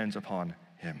 it depends upon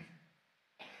him.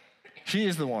 He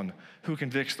is the one who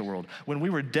convicts the world. When we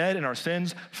were dead in our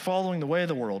sins, following the way of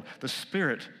the world, the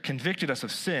Spirit convicted us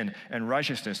of sin and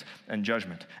righteousness and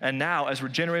judgment. And now, as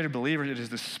regenerated believers, it is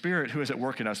the Spirit who is at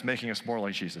work in us, making us more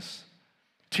like Jesus.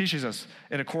 Teaches us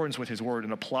in accordance with his word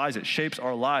and applies it, shapes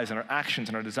our lives and our actions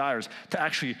and our desires to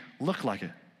actually look like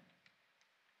it.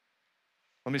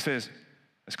 Let me say this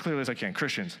as clearly as I can.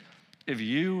 Christians, if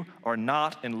you are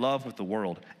not in love with the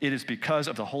world, it is because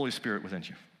of the Holy Spirit within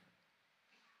you.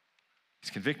 He's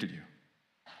convicted you,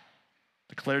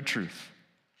 declared truth,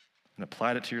 and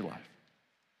applied it to your life.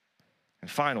 And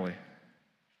finally,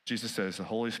 Jesus says the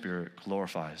Holy Spirit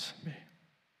glorifies me.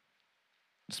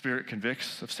 The Spirit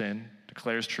convicts of sin,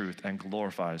 declares truth, and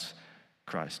glorifies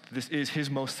Christ. This is his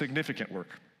most significant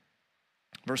work.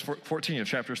 Verse 14 of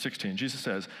chapter 16, Jesus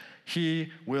says,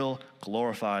 he will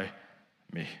glorify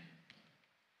me.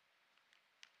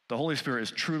 The Holy Spirit is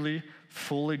truly,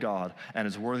 fully God and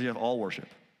is worthy of all worship.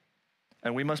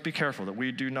 And we must be careful that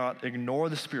we do not ignore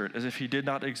the Spirit as if he did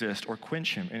not exist or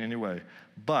quench him in any way.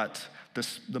 But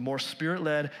the more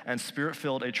Spirit-led and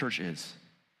Spirit-filled a church is,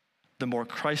 the more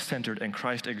Christ-centered and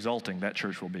Christ-exalting that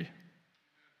church will be.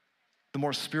 The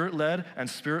more Spirit-led and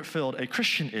Spirit-filled a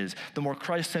Christian is, the more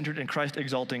Christ-centered and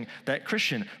Christ-exalting that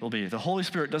Christian will be. The Holy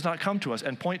Spirit does not come to us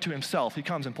and point to himself. He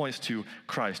comes and points to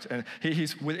Christ. And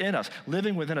he's within us,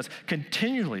 living within us,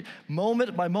 continually,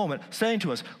 moment by moment, saying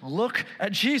to us, look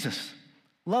at Jesus.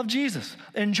 Love Jesus.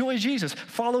 Enjoy Jesus.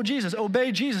 Follow Jesus.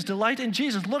 Obey Jesus. Delight in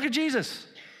Jesus. Look at Jesus.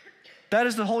 That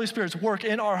is the Holy Spirit's work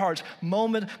in our hearts,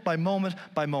 moment by moment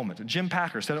by moment. Jim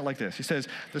Packer said it like this. He says,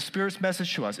 the Spirit's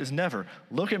message to us is never,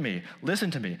 look at me, listen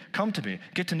to me, come to me,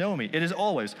 get to know me. It is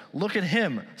always, look at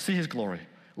him, see his glory.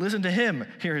 Listen to him,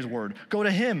 hear his word. Go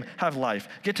to him, have life.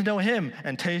 Get to know him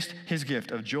and taste his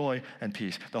gift of joy and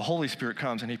peace. The Holy Spirit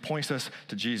comes and he points us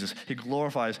to Jesus. He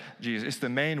glorifies Jesus. It's the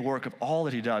main work of all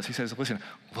that he does. He says, listen,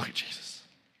 look at Jesus.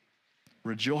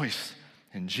 Rejoice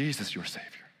in Jesus, your Savior.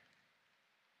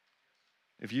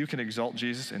 If you can exalt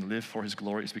Jesus and live for his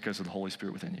glory, it's because of the Holy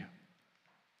Spirit within you.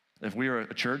 If we are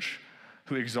a church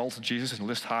who exalts Jesus and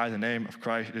lifts high the name of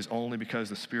Christ, it is only because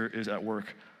the Spirit is at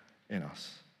work in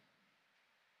us.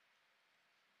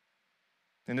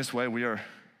 In this way, we are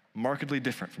markedly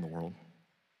different from the world.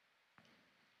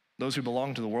 Those who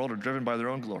belong to the world are driven by their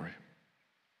own glory,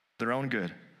 their own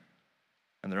good,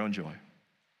 and their own joy.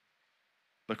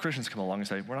 But Christians come along and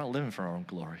say, we're not living for our own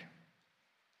glory.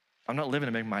 I'm not living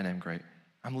to make my name great.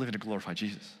 I'm living to glorify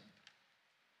Jesus.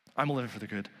 I'm living for the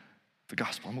good, the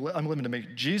gospel. I'm living to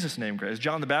make Jesus' name great. As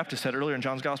John the Baptist said earlier in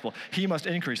John's gospel, he must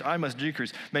increase, I must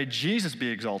decrease. May Jesus be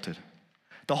exalted.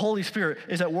 The Holy Spirit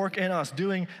is at work in us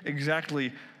doing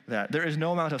exactly that. There is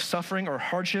no amount of suffering or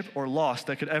hardship or loss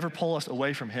that could ever pull us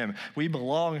away from him. We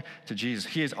belong to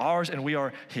Jesus. He is ours and we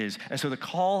are his. And so the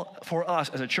call for us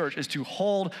as a church is to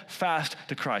hold fast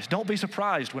to Christ. Don't be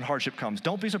surprised when hardship comes.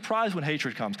 Don't be surprised when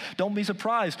hatred comes. Don't be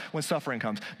surprised when suffering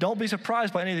comes. Don't be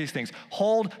surprised by any of these things.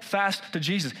 Hold fast to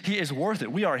Jesus. He is worth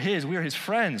it. We are his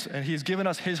friends, and he has given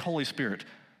us his Holy Spirit.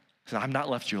 He said, I'm not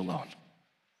left you alone.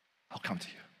 I'll come to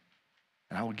you.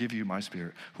 And I will give you my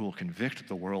Spirit, who will convict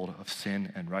the world of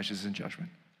sin and righteousness and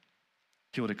judgment.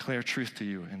 He will declare truth to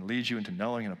you and lead you into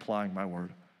knowing and applying my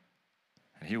word.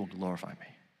 And he will glorify me.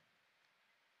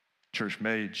 Church,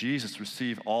 may Jesus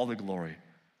receive all the glory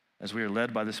as we are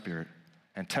led by the Spirit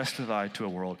and testify to a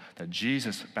world that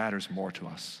Jesus matters more to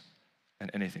us than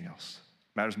anything else.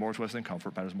 Matters more to us than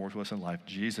comfort, matters more to us than life.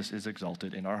 Jesus is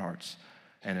exalted in our hearts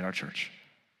and in our church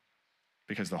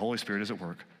because the Holy Spirit is at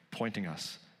work pointing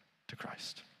us to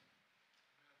Christ.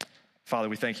 Father,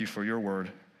 we thank you for your word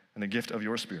and the gift of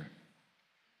your Spirit.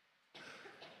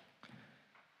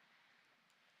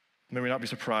 May we not be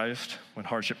surprised when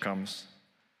hardship comes,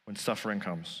 when suffering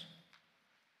comes,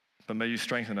 but may you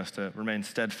strengthen us to remain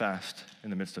steadfast in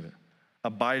the midst of it,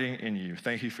 abiding in you.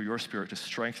 Thank you for your Spirit to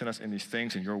strengthen us in these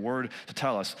things and your word to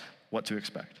tell us what to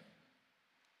expect.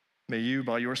 May you,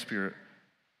 by your Spirit,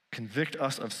 convict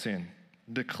us of sin,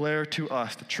 declare to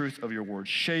us the truth of your word,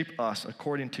 shape us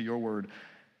according to your word,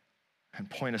 and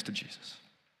point us to Jesus.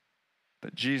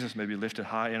 That Jesus may be lifted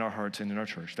high in our hearts and in our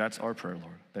church. That's our prayer,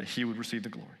 Lord, that he would receive the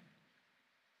glory.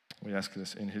 We ask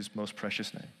this in his most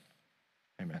precious name.